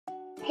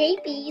Hey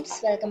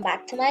peeps, welcome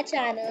back to my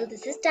channel.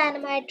 This is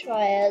Dynamite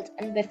Trials,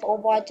 and before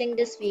watching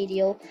this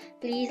video,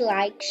 please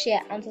like,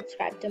 share and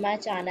subscribe to my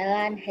channel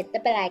and hit the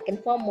bell icon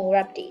for more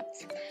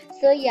updates.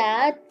 So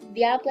yeah,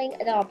 we are playing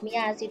Adopt Me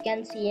as you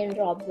can see in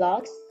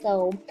Roblox.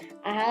 So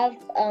I have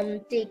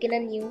taken a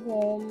new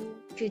home,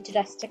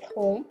 futuristic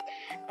home,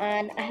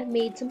 and I have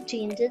made some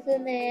changes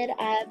in it.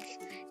 I've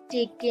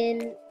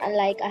taken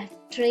I've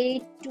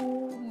traded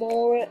two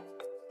more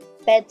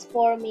pets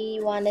for me.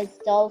 One is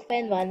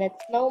dolphin, one is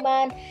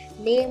snowman,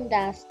 named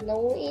as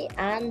Snowy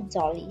and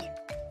Jolly.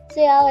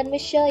 So yeah, let me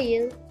show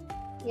you.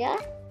 Yeah,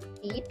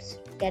 peeps,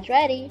 get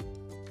ready.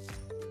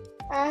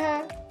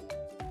 Uh-huh.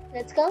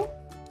 Let's go.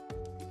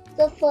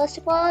 So first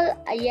of all,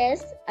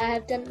 yes, I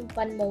have done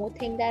one more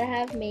thing that I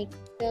have made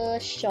the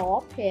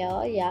shop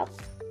here. Yeah,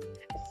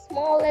 a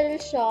small little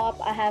shop.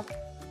 I have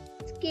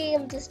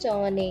scaled the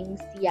earnings.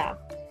 Yeah.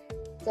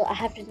 So I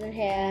have written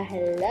here,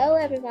 hello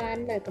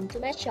everyone, welcome to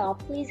my shop,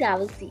 please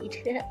have a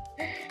seat.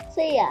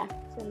 So yeah,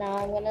 so now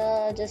I'm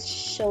gonna just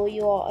show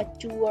you a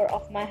tour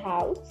of my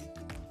house.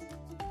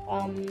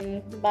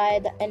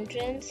 By the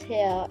entrance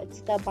here, it's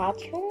the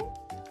bathroom.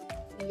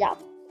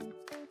 Yup.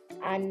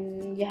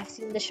 And you have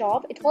seen the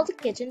shop. It was a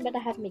kitchen, but I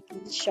have made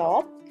the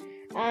shop.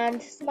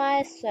 And this is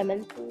my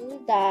swimming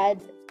pool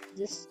that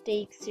just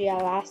takes the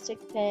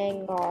elastic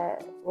thing or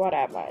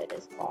whatever it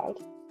is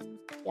called.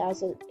 Yeah,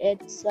 so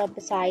it's a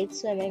beside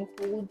swimming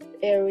pool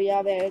area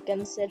where you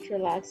can sit,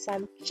 relax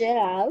and chill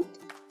out.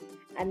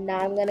 And now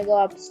I'm gonna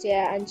go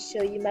upstairs and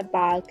show you my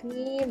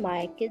balcony,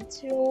 my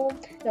kids room,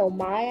 no,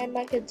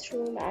 my kids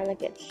room and the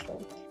kids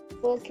room.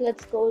 First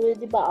let's go to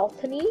the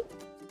balcony.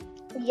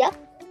 Yep.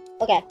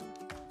 Okay,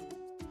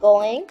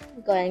 going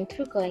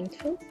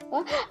through.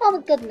 Oh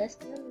my goodness,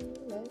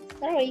 no,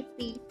 sorry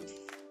peeps,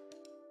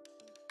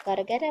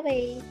 gotta get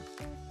away.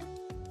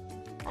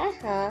 Let's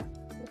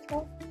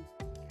go.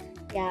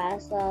 Yeah,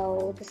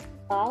 so this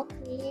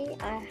balcony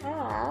I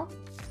have,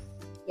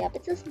 yep,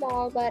 it's a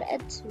small but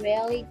it's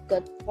really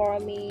good for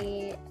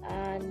me.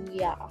 And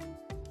yeah,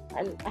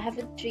 and I have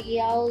a tree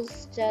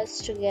house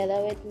just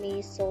together with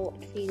me, so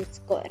it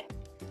feels good.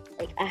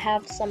 Like I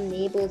have some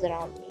neighbors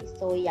around me.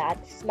 So yeah,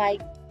 this is my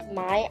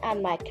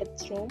and my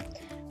kids room.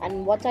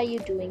 And what are you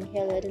doing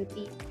here, little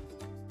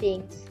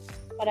things?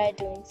 What are you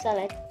doing? Sell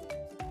it.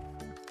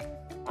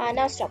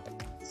 Now stop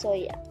it. So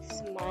yeah, this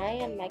is my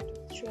and my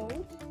kids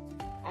room.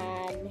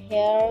 And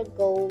here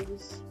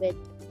goes with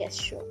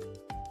guest room.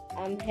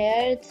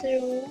 Here it's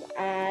a room,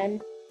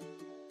 and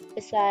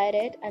beside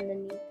it,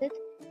 underneath it,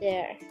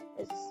 there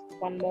is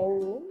one more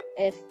room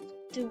if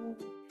two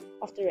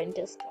of the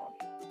renters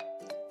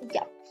come.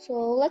 Yeah, so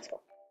let's go.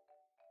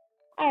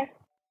 R.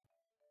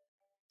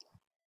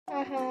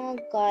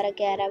 Gotta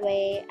get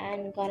away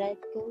and gotta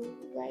go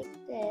like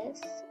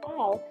this.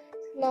 Oh,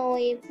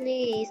 Snowy,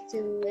 please,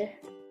 dude.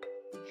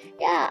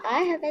 Yeah, I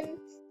haven't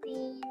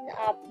seen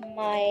up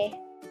my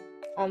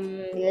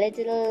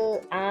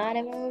little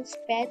animals,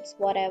 pets,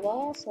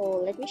 whatever.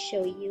 So let me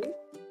show you.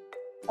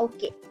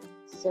 Okay,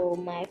 so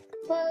my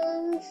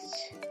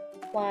first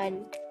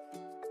one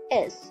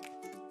is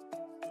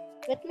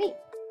with me.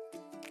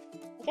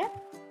 Okay,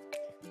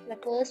 the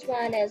first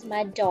one is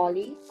my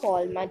dolly,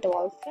 called my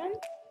dolphin.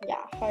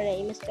 Yeah, her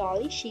name is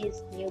Dolly. She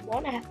is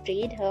newborn. I have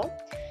trained her.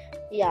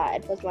 Yeah,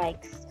 it was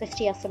like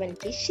 50 or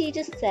 70. She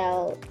just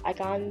sell. I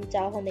can't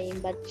tell her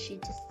name, but she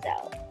just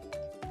sell.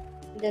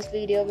 In this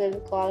video we will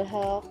call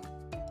her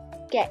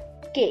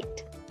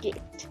Kate.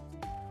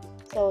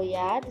 So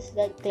yeah, this is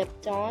a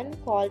Clipton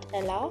called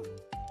Ella.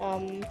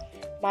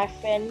 My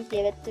friend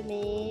gave it to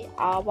me.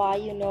 Ava,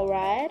 you know,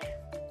 right?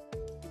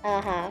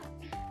 I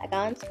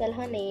can't spell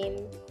her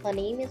name. Her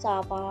name is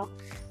Ava,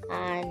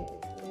 and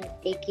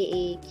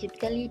aka cute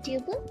girl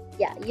YouTuber.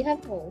 Yeah, you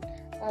have known.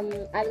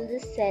 I will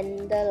just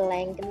send the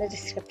link in the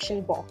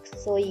description box.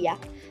 So yeah,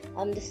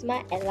 this is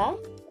my Ella,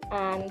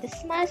 and this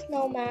is my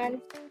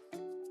snowman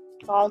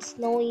called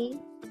Snowy.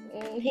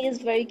 He is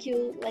very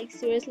cute. Like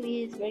seriously,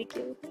 he is very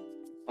cute.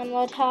 And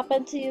what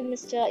happened to you,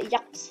 Mr.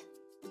 Yups?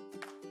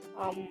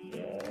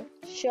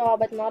 Sure,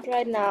 but not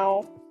right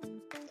now.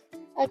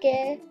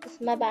 Okay, this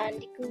is my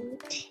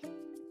bandicoot.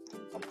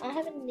 I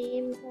haven't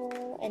named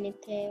her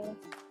anything.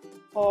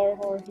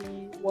 Or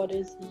he, what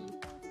is he?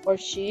 Or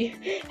she?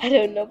 I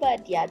don't know,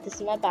 but yeah, this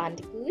is my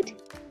bandicoot.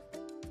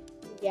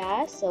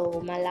 Yeah, so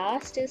my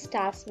last is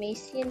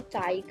Tasmanian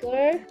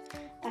tiger.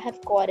 I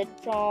have got it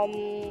from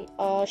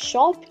a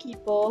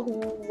shopkeeper who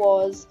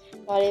was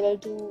not able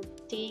to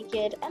take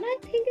it, and I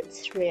think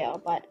it's rare,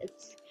 but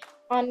it's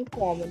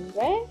uncommon,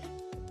 right?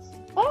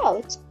 Oh,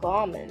 it's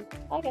common.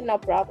 Okay, no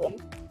problem.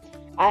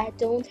 I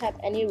don't have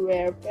any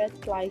rare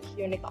pets like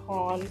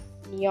unicorn,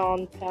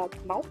 neon pet,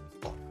 no.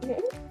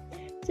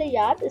 So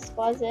yeah, this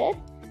was it,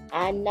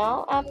 and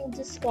now I'm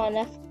just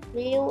gonna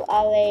flew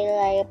away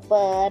like a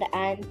bird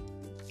and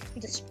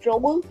just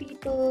troll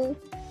people,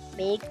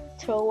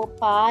 throw a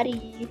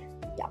party.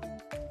 Yeah,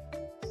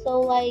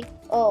 so like,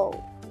 oh,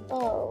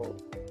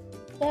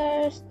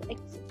 there's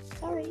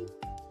sorry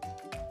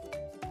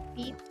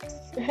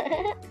peeps.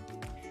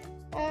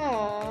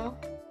 Ah,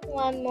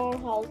 One more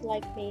house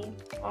like me.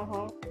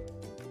 What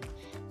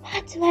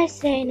do I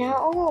say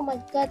now? Oh my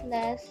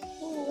goodness.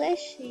 Who is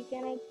she?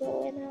 Can I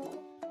go in her?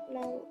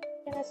 No.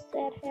 Can I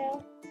sit here?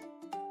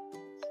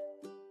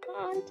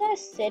 Can't I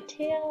sit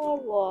here or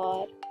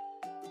what?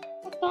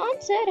 I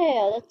can't sit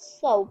here. That's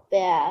so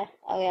bad.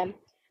 Okay.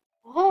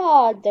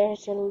 Oh,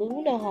 there's a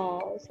Luna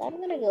house.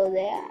 I'm gonna go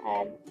there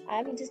and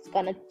I'm just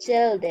gonna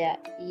chill there.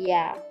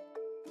 Yeah.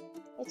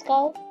 Let's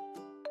go.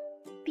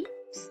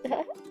 Peeps.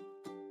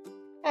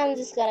 I'm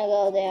just gonna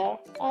go there.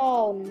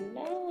 Oh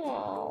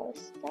no.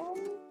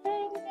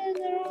 Something is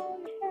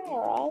around here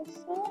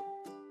also.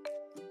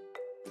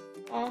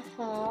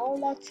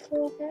 Let's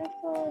go there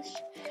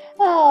first.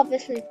 Oh,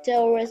 obviously,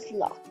 door is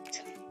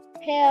locked.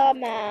 Here,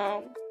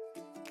 man.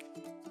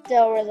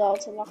 Door is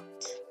also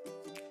locked.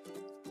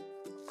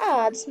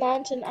 This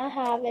mansion, I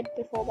have it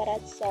before, but I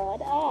saw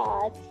it.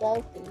 It's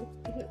open.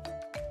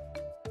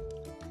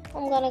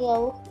 I'm gonna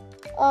go.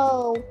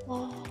 Oh,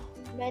 wow.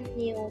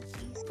 Menu,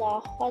 pizza,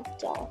 hot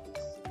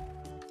dogs,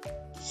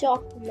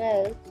 chocolate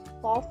milk,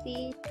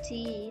 coffee,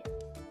 tea.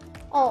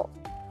 Oh,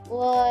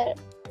 what?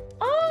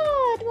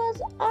 It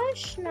was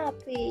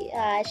Ashnapi.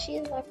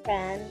 She's my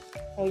friend.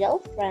 A real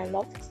friend,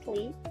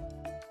 obviously.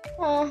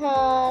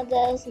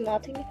 There's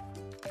nothing.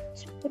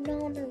 It's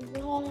banana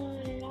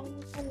ride. I'm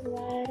gonna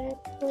ride it,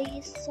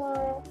 please,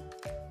 sir.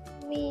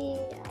 Me.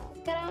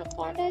 Can't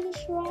I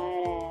just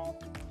ride it,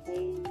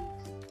 please?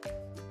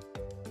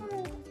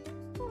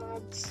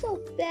 It's so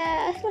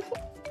bad.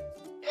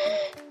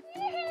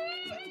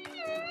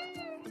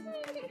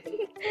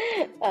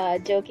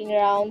 Joking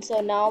around.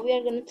 So now we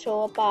are gonna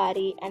throw a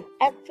party and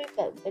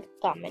everyone will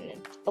come in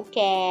it.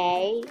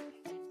 Okay?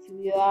 If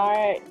you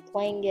are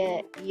playing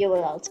it, you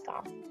will also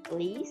come,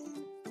 please.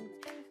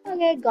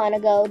 Okay, gotta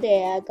go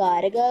there.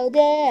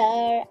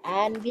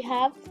 And we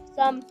have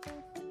some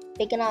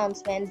big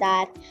announcement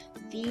that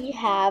we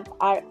have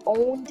our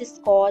own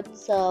Discord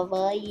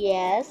server.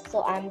 Yes,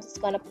 so I'm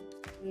just gonna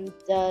do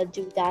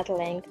that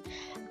link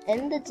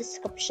in the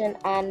description.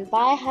 And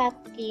why have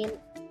came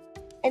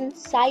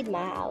inside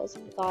my house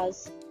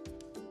because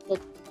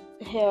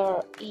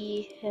throw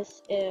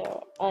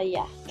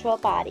a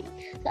party.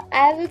 So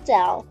I will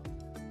tell,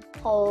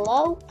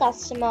 hello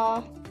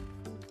customer,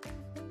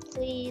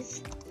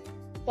 please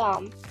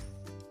come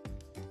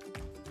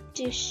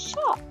to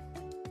shop.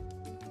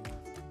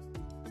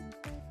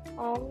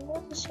 I'm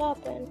not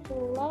shopping.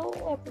 Hello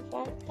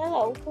everyone.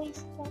 Hello,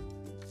 please come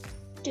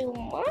to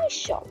my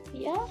shop.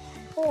 Yeah.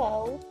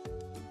 Hello.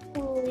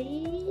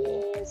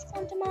 Please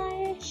come to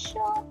my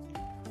shop.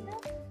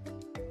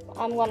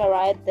 I'm gonna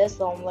write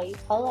this only.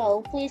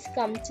 Hello, please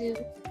come to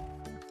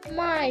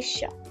my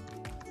shop.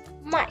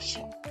 My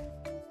shop.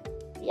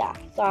 Yeah,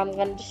 so I'm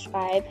gonna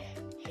describe.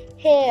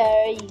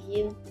 Here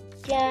you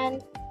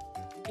can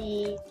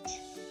eat.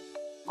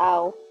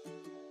 Oh,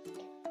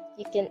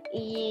 you can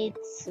eat,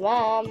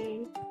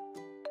 swim,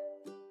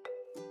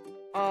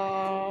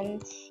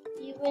 and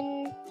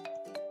even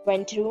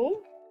rent room.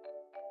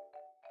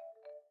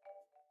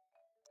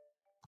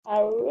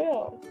 A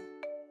room.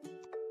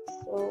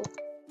 So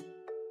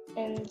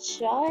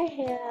enjoy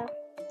here.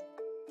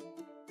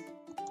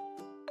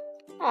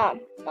 I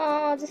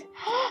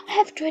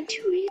have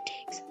 20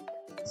 ratings.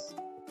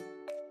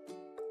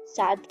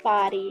 Start the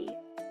party.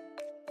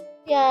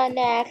 Yeah,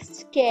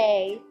 next.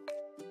 Okay.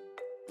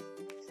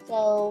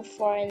 So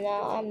for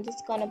now, I'm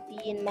just gonna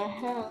be in my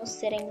house,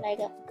 sitting like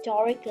a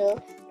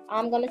Dorical.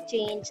 I'm gonna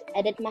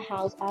edit my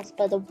house as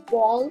per the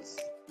walls.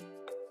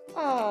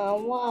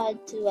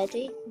 What do I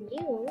take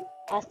new?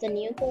 As the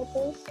new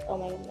purpose? Oh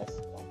my goodness.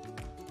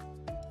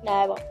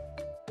 Never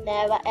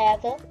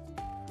ever.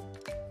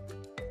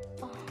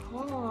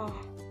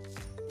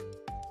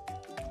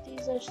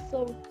 These are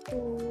so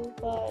cool,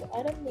 but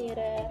I don't need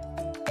it.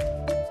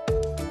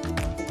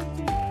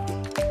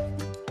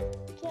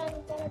 So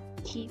I'm gonna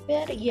keep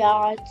it.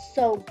 Yeah, it's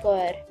so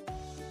good.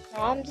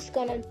 Now I'm just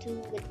gonna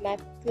do with my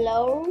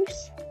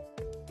flowers.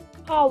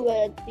 How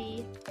will it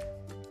be?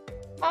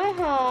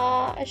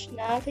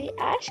 Ashnafi,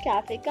 Ash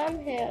Cafe, come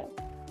here.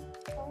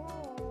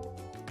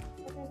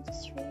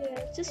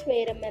 Just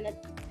wait a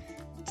minute,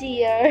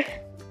 dear.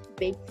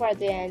 Wait for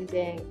the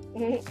ending.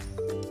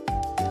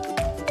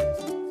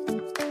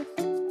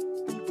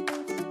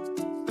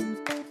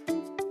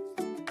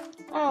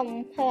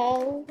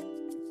 Hello.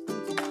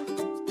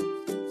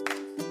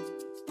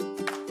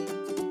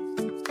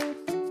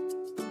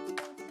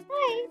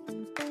 Hi.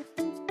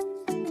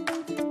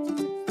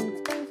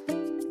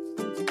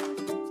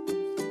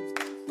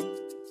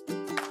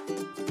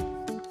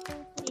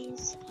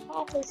 Please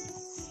have a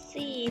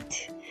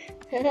seat.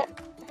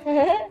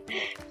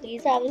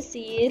 Please have a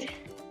seat.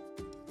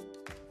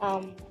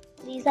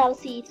 Please have a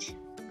seat.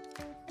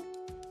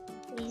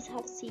 Please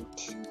have a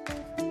seat.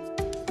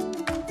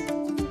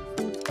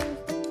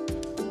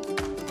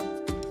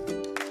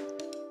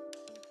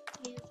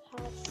 Please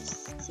have a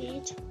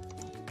seat.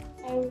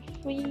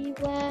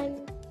 Everyone,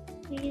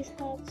 please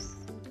have a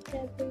seat,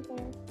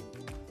 everyone.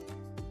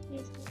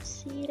 Please have a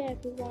seat,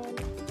 everyone.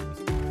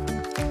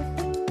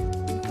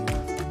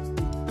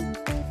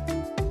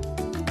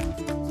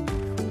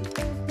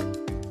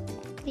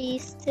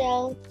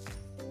 tell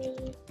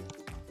me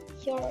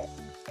your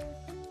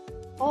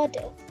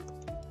order.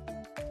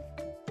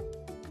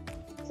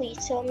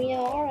 Please tell me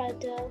your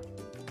order.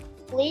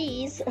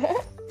 Please.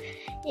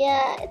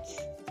 Yeah, it's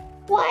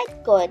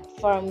quite good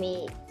for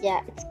me.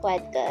 Yeah, it's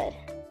quite good.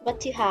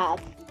 What you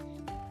have?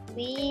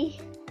 We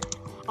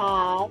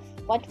have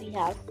what we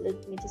have.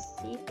 Let me just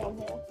see from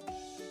here.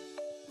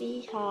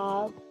 We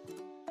have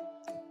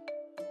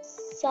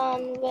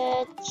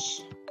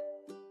sandwich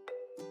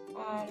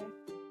and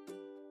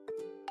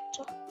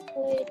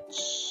chocolate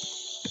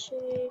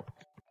shake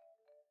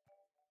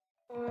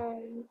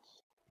and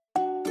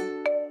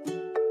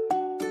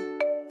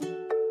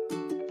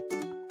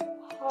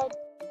hot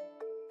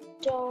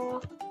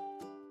dog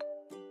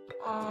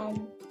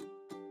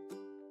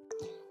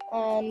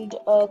and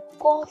a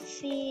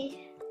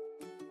coffee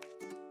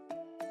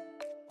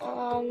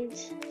and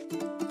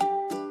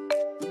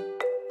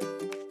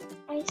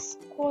ice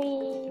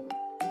cream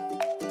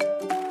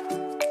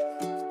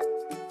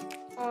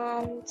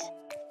and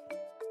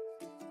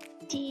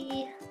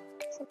tea,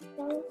 something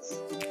else,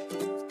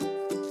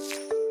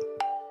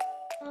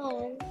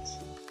 and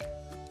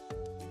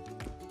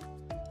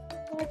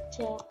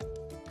water.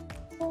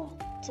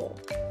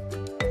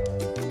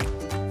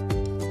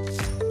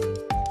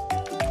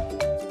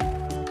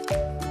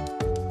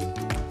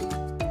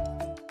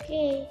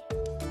 Okay.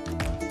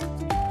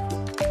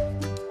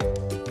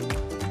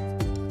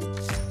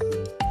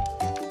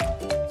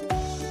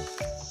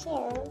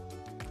 Sir,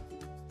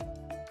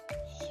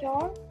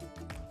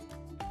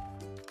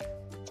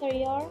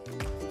 your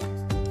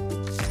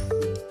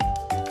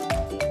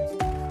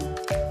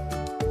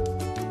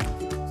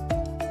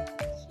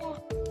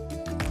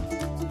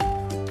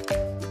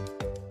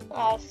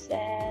I've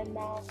said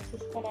now I'm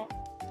just gonna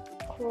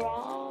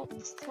grab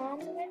the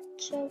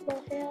sandwich over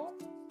here.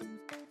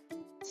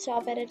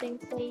 Stop editing,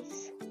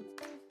 please.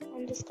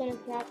 I'm just gonna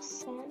grab the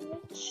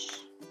sandwich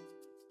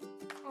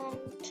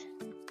and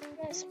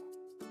yes.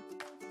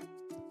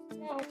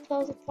 Now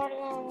close it for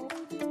now.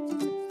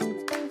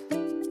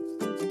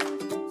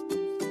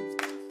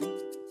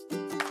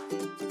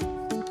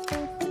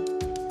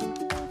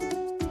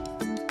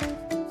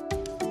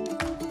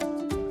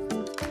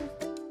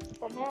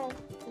 From here,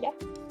 yep.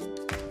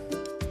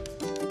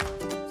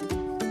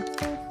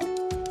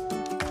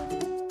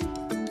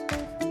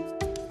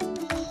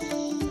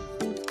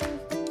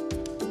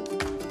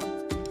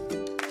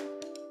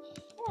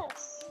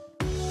 Yes.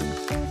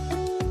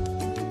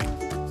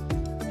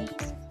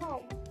 Please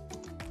come.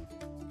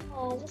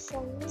 Just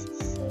let me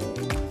see.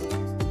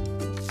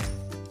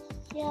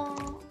 Yeah,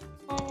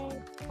 I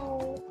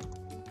know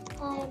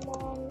I'm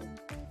on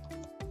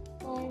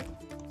my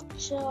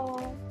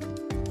job.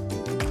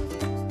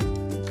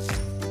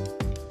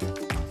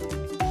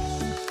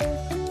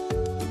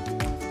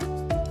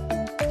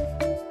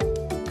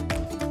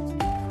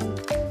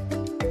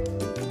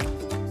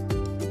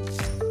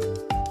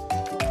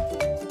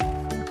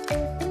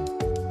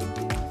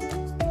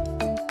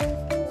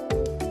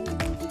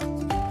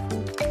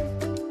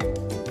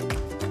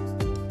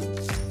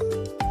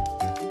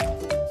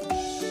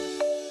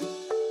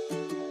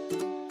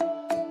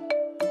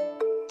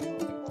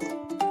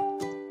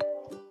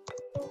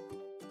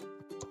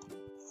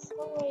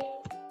 Sorry.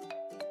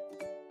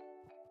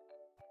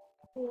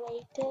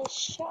 Later,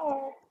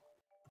 sure.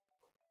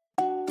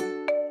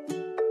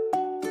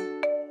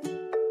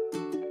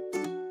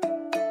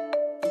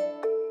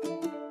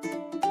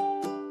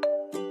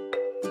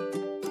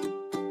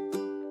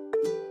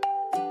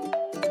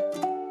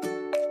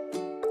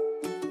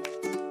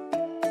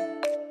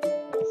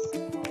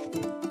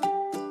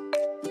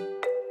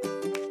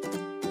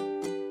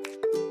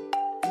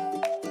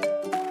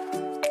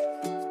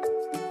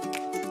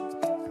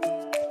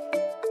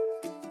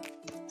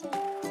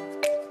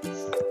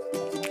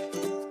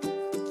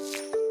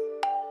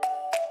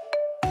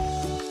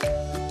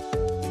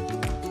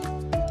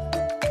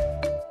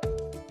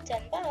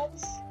 $10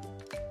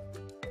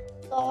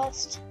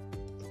 cost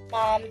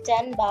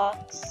 $10.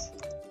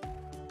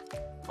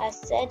 I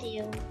said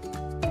you.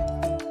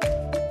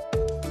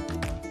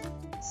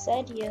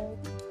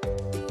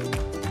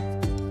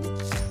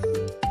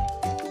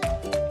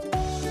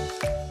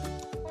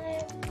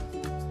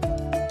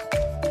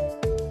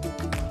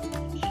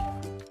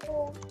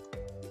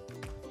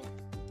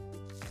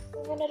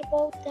 I'm gonna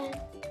report them.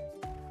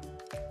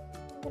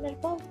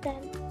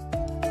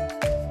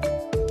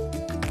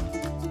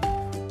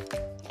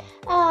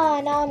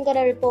 Now I'm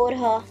gonna report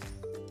her.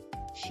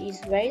 She's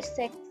very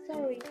sick.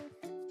 Sorry.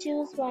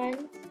 Choose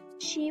one.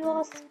 She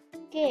was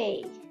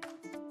gay.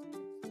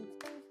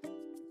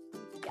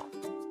 Yeah.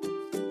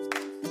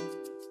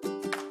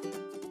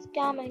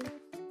 Scamming.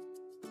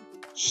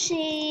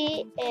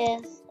 She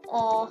is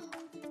a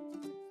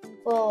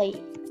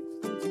bully.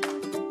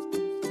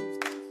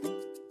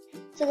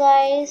 So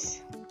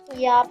guys,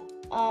 yeah,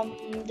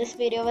 this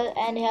video will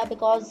end here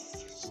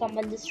because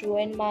someone just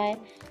ruined my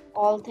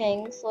all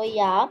things. So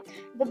yeah,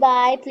 bye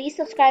bye. Please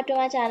subscribe to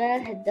my channel,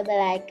 hit the bell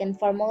icon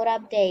for more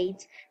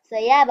updates. So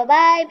yeah, bye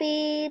bye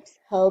peeps.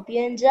 Hope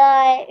you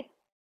enjoy.